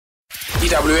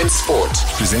EWN Sport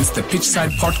presents the Pitchside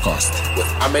Podcast with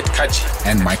Ahmed Kaji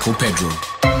and Michael Pedro.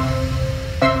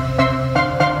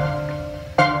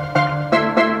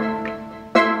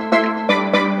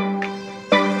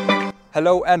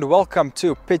 Hello and welcome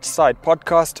to Pitchside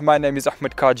Podcast. My name is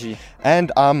Ahmed Kaji.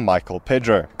 And I'm Michael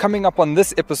Pedro. Coming up on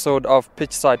this episode of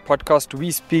Pitchside Podcast,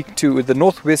 we speak to the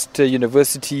Northwest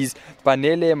University's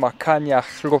Banele Makanya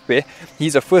Hlope.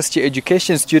 He's a first-year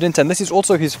education student and this is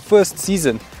also his first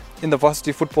season in the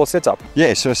varsity football setup.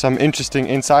 Yeah, so some interesting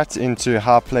insights into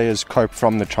how players cope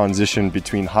from the transition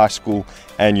between high school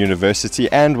and university,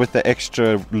 and with the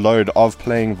extra load of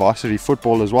playing varsity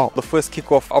football as well. The first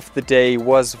kickoff of the day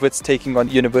was Wits taking on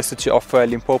University of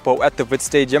Limpopo at the Wits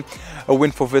Stadium. A win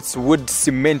for Wits would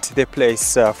cement their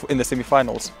place in the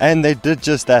semi-finals. And they did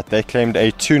just that. They claimed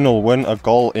a 2-0 win, a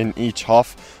goal in each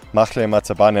half. Machle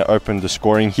Matabane opened the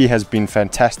scoring. He has been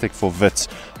fantastic for Wits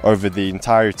over the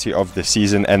entirety of the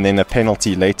season, and then a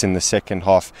penalty late in the second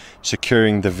half,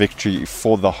 securing the victory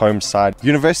for the home side.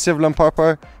 University of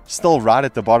Limpopo still right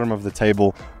at the bottom of the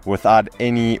table without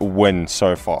any win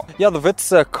so far. Yeah, the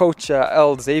Wits coach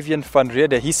El Xavier van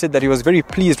Rede, he said that he was very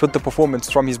pleased with the performance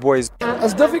from his boys.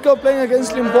 It's difficult playing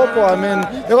against Limpopo. I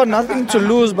mean, they got nothing to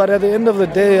lose, but at the end of the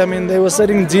day, I mean, they were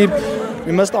sitting deep.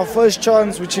 We missed our first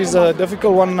chance, which is a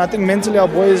difficult one. And I think mentally our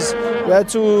boys, we had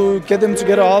to get them to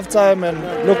get a half-time. And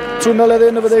look, 2-0 at the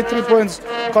end of the day, 3 points.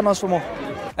 Can't ask for more.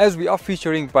 As we are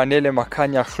featuring Banele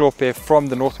Makanya Hlope from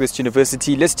the Northwest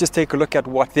University, let's just take a look at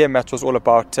what their match was all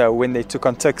about when they took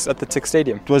on Tuks at the Tuks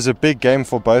Stadium. It was a big game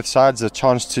for both sides, a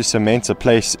chance to cement a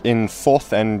place in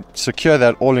fourth and secure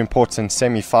that all-important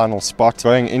semi-final spot.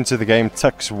 Going into the game,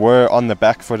 Tuks were on the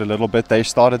back foot a little bit. They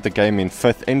started the game in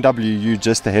fifth, NWU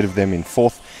just ahead of them in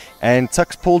fourth. And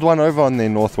Tuks pulled one over on their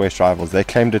Northwest rivals. They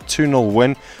claimed a 2-0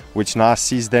 win, which now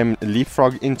sees them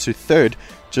leapfrog into third,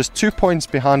 just 2 points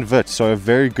behind Wits, so a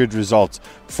very good result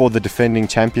for the defending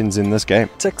champions in this game.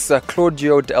 Tuks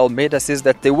Claudio de Almeida says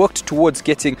that they worked towards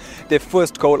getting their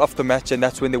first goal of the match, and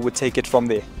that's when they would take it from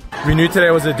there. We knew today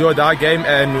was a do-or-die game,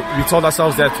 and we told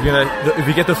ourselves that if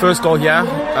we get the first goal here,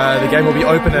 the game will be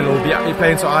open and it will be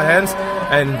played into our hands.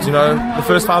 And the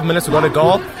first 5 minutes we got a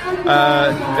goal.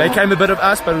 They came a bit of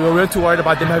us, but we weren't too worried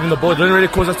about them having the ball. It didn't really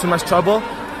cause us too much trouble.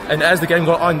 And as the game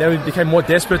got on, they became more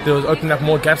desperate. They was opening up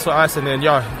more gaps for us, and then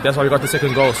that's why we got the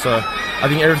second goal. So I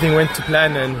think everything went to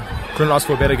plan and couldn't ask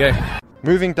for a better game.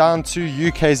 Moving down to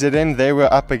UKZN, they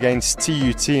were up against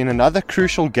TUT in another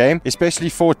crucial game, especially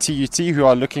for TUT, who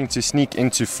are looking to sneak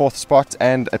into fourth spot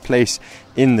and a place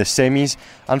in the semis.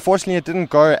 Unfortunately, it didn't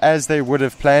go as they would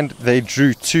have planned. They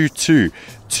drew 2-2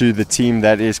 to the team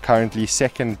that is currently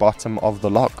second bottom of the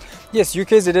log. Yes,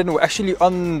 UKZN were actually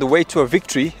on the way to a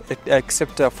victory,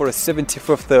 except for a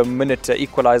 75th minute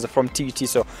equalizer from TUT,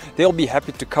 so they'll be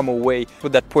happy to come away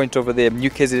with that point over there.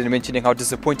 UKZN mentioning how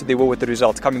disappointed they were with the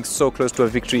result, coming so close to a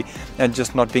victory and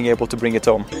just not being able to bring it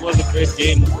home. It was a great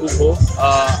game, football.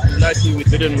 Unluckily we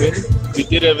didn't win. We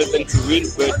did everything to win,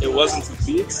 but it wasn't to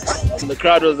be. The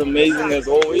crowd was amazing as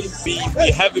always. We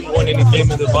haven't won any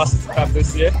game in the Varsity Cup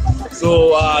this year, so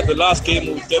the last game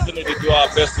we'll definitely do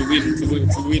our best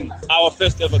to win our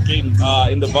first ever game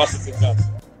in the Varsity Cup.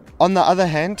 On the other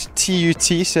hand,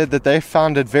 TUT said that they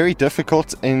found it very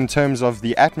difficult in terms of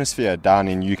the atmosphere down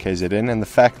in UKZN, and the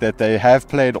fact that they have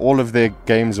played all of their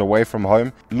games away from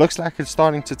home looks like it's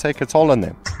starting to take a toll on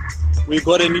them. We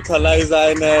got an equalizer,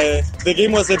 and the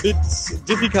game was a bit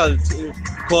difficult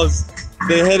because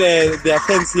they had their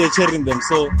fans here cheering them,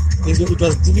 so it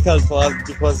was difficult for us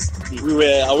because we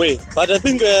were away. But I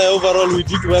think overall we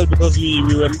did well because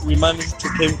we managed to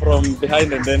came from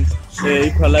behind and then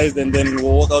equalized, and then we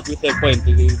walk out with a point.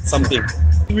 It's something.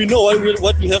 We know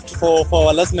what we have to for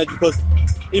our last match, because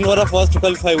in order for us to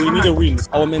qualify, we need a win.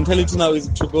 Our mentality now is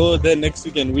to go there next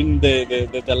week and win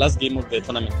the last game of the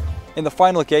tournament. In the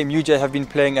final game, UJ have been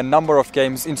playing a number of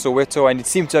games in Soweto and it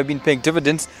seemed to have been paying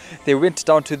dividends. They went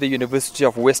down to the University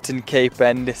of Western Cape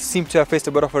and seemed to have faced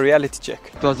a bit of a reality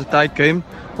check. It was a tight game.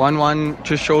 1-1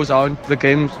 just shows how the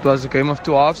game was a game of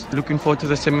two halves. Looking forward to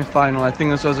the semi-final. I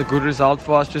think this was a good result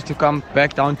for us just to come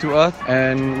back down to earth,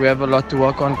 and we have a lot to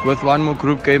work on with one more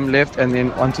group game left and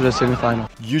then on to the semi-final.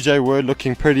 UJ were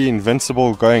looking pretty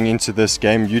invincible going into this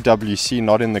game. UWC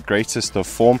not in the greatest of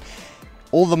form.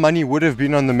 All the money would have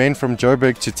been on the men from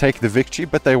Joburg to take the victory,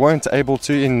 but they weren't able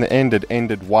to. In the end, it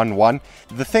ended 1-1.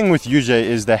 The thing with UJ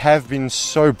is they have been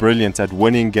so brilliant at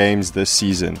winning games this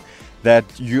season that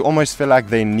you almost feel like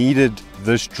they needed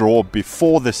this draw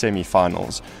before the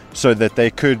semi-finals so that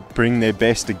they could bring their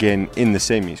best again in the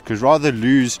semis. Because rather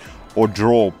lose or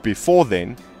draw before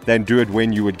then than do it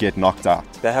when you would get knocked out.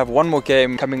 They have one more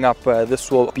game coming up.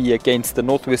 This will be against the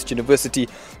Northwest University,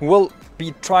 who will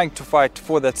be trying to fight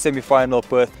for that semi-final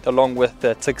berth along with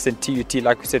Tuks and TUT.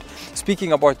 Like we said,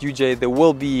 speaking about UJ, they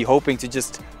will be hoping to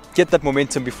just get that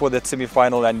momentum before that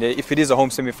semi-final, and if it is a home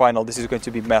semi-final, this is going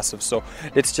to be massive. So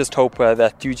let's just hope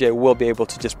that UJ will be able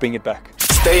to just bring it back.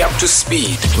 Stay up to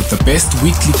speed with the best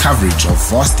weekly coverage of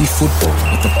varsity football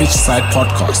with the Pitchside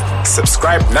Podcast.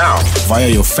 Subscribe now via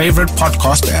your favorite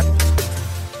podcast app.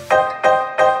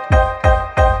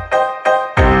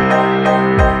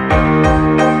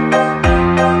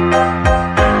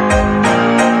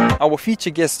 Our feature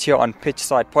guest here on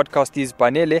Pitchside Podcast is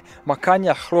Banele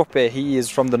Makanya Khrope. He is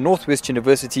from the Northwest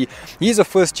University. He is a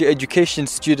first-year education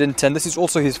student, and this is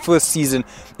also his first season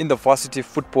in the varsity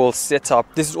football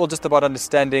setup. This is all just about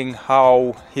understanding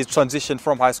how his transition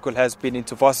from high school has been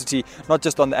into varsity, not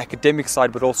just on the academic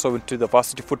side, but also into the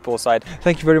varsity football side.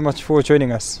 Thank you very much for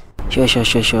joining us. Sure.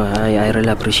 I really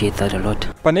appreciate that a lot.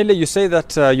 Panele, you say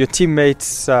that your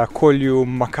teammates call you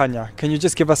Makanya. Can you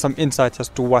just give us some insight as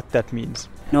to what that means?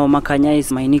 No, Makanya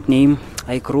is my nickname.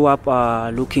 I grew up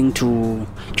looking to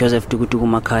Joseph Tugutugu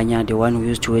Makanya, the one who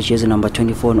used to wear jersey number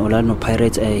 24 in Orlando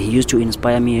Pirates. He used to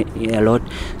inspire me a lot.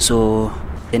 So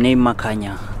the name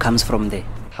Makanya comes from there.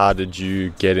 How did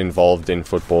you get involved in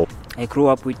football? I grew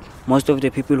up with most of the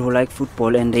people who like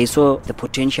football, and they saw the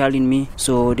potential in me.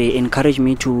 So they encouraged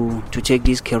me to take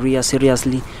this career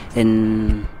seriously,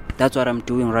 and that's what I'm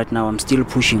doing right now. I'm still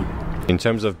pushing. In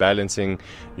terms of balancing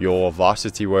your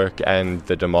varsity work and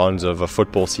the demands of a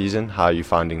football season, how are you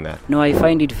finding that? No, I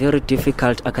find it very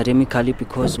difficult academically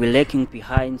because we're lagging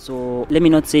behind. So let me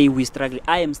not say we're struggling.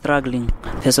 I am struggling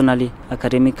personally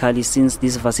academically since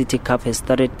this varsity cup has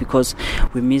started because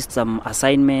we missed some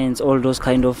assignments, all those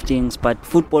kind of things. But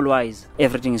football-wise,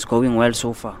 everything is going well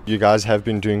so far. You guys have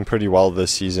been doing pretty well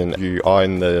this season. You are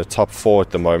in the top 4 at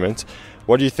the moment.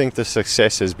 What do you think the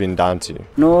success has been down to?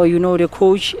 No, the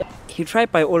coach, he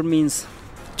tried by all means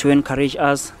to encourage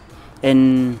us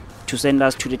and to send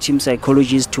us to the team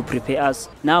psychologist to prepare us.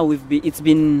 Now we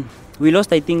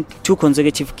lost I think 2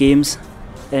 consecutive games,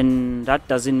 and that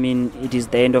doesn't mean it is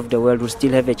the end of the world. We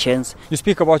still have a chance. You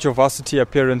speak about your varsity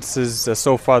appearances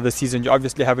so far this season. You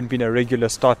obviously haven't been a regular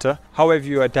starter. How have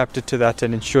you adapted to that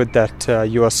and ensured that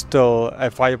you are still a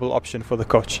viable option for the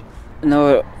coach?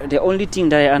 No, the only thing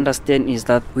that I understand is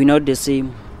that we're not the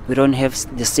same. We don't have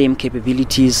the same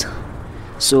capabilities.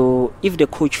 So if the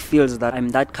coach feels that I'm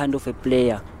that kind of a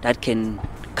player that can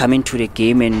come into the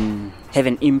game and have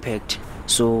an impact,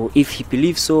 so if he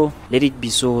believes so, let it be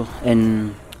so.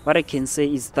 And what I can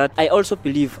say is that I also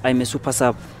believe I'm a super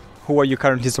sub. Who are you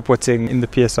currently supporting in the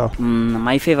PSL?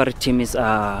 My favorite team is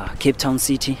Cape Town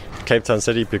City. Cape Town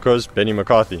City because Benny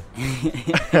McCarthy.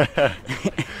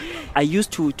 I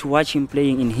used to watch him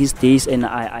playing in his days, and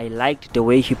I liked the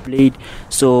way he played.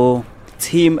 So it's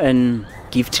him and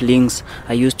Gift Links.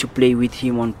 I used to play with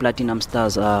him on Platinum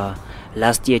Stars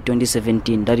last year,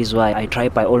 2017. That is why I try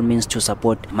by all means to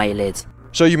support my lads.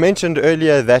 So you mentioned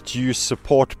earlier that you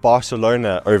support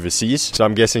Barcelona overseas. So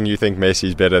I'm guessing you think Messi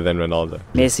is better than Ronaldo.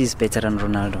 Messi is better than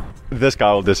Ronaldo. This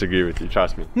guy will disagree with you,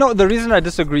 trust me. No, the reason I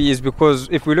disagree is because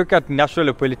if we look at natural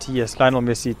ability, yes, Lionel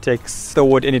Messi takes the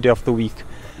award any day of the week.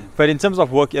 But in terms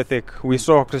of work ethic, we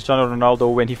saw Cristiano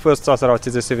Ronaldo when he first started out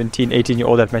as a 17,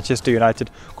 18-year-old at Manchester United.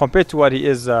 Compared to what he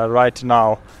is right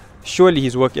now, surely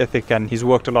his work ethic, and he's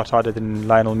worked a lot harder than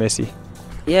Lionel Messi.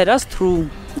 Yeah, that's true.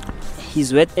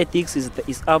 His work ethics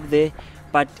is up there.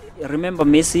 But remember,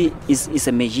 Messi is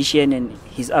a magician and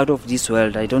he's out of this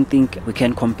world. I don't think we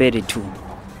can compare the two.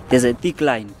 There's a thick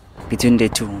line between the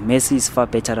two. Messi is far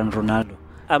better than Ronaldo.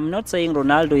 I'm not saying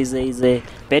Ronaldo is a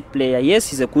bad player. Yes,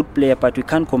 he's a good player, but we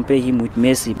can't compare him with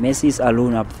Messi. Messi is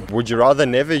alone up there. Would you rather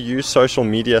never use social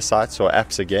media sites or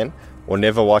apps again, or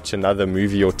never watch another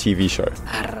movie or TV show?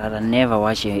 I'd rather never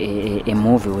watch a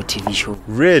movie or TV show.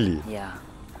 Really? Yeah.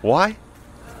 Why?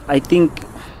 I think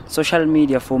social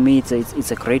media for me,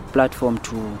 it's a great platform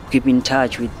to keep in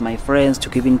touch with my friends, to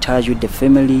keep in touch with the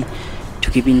family,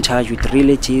 to keep in touch with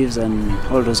relatives and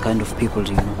all those kind of people,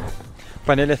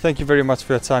 Panele, thank you very much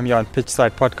for your time here on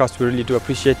Pitchside Podcast. We really do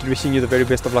appreciate it. Wishing you the very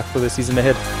best of luck for the season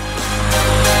ahead.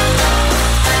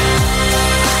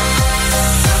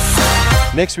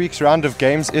 Next week's round of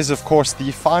games is, of course,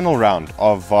 the final round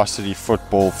of varsity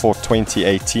football for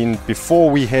 2018 before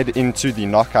we head into the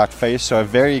knockout phase. So a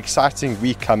very exciting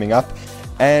week coming up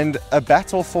and a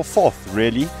battle for 4th,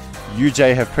 really.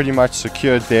 UJ have pretty much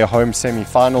secured their home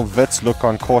semi-final. Wits look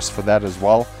on course for that as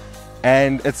well.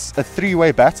 And it's a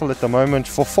 3-way battle at the moment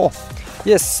for 4th.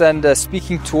 Yes, and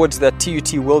speaking towards that,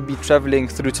 TUT will be travelling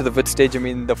through to the Wit Stadium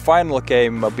in the final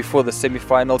game before the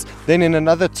semi-finals. Then in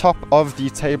another top of the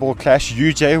table clash,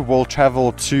 UJ will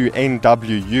travel to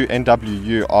NWU.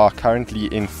 NWU are currently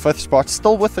in 5th spot,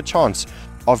 still with a chance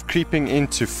of creeping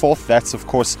into 4th. That's of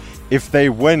course if they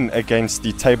win against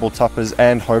the table toppers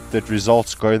and hope that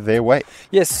results go their way.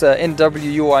 Yes,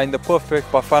 NWU are in the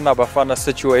perfect Bafana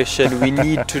situation. We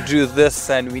need to do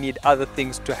this and we need other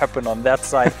things to happen on that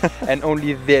side, and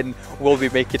only then will we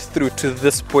make it through to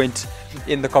this point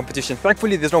in the competition.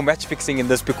 Thankfully there's no match fixing in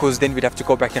this, because then we'd have to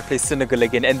go back and play Senegal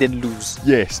again and then lose.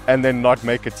 Yes, and then not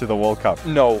make it to the World Cup.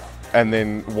 No. And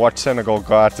then watch Senegal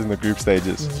go out in the group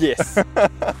stages. Yes.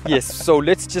 Yes, so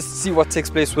let's just see what takes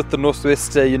place with the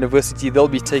Northwest University. They'll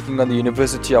be taking on the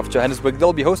University of Johannesburg.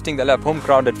 They'll be hosting. They'll have home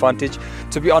ground advantage.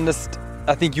 To be honest,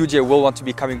 I think UJ will want to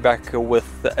be coming back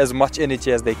with as much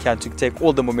energy as they can to take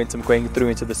all the momentum going through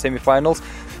into the semi-finals.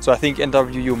 So I think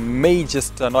NWU may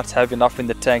just not have enough in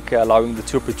the tank, allowing the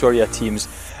two Pretoria teams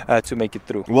to make it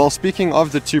through. Well, speaking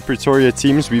of the two Pretoria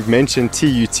teams, we've mentioned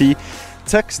TUT.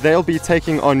 Tuks, they'll be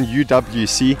taking on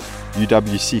UWC.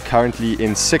 UWC currently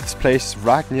in 6th place,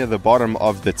 right near the bottom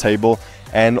of the table,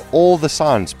 and all the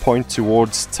signs point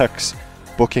towards Tuks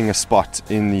booking a spot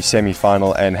in the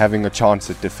semi-final and having a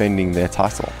chance at defending their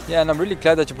title. Yeah, and I'm really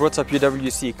glad that you brought up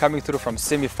UWC, coming through from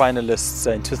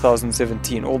semi-finalists in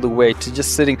 2017 all the way to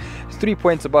just sitting 3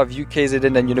 points above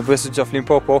UKZN and University of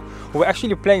Limpopo, who are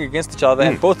actually playing against each other,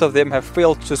 and both of them have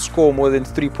failed to score more than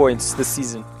 3 points this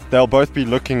season. They'll both be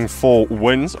looking for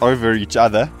wins over each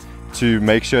other to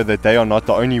make sure that they are not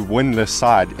the only winless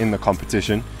side in the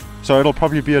competition. So it'll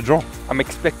probably be a draw. I'm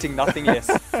expecting nothing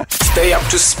less. Stay up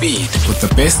to speed with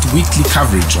the best weekly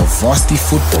coverage of varsity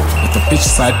football with the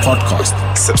Pitchside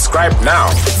Podcast. Subscribe now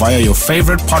via your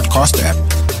favorite podcast app.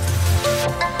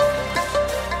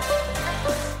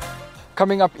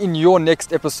 Coming up in your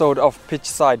next episode of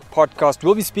Pitchside Podcast,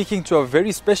 we'll be speaking to a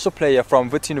very special player from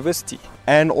Wits University.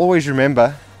 And always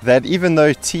remember that even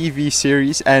though TV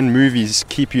series and movies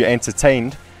keep you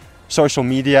entertained, social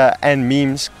media and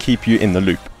memes keep you in the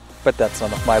loop. But that's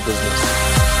none of my business.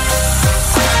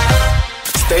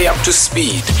 Stay up to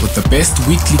speed with the best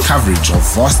weekly coverage of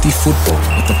varsity football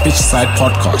with the Pitchside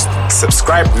Podcast.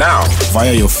 Subscribe now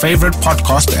via your favorite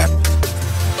podcast app.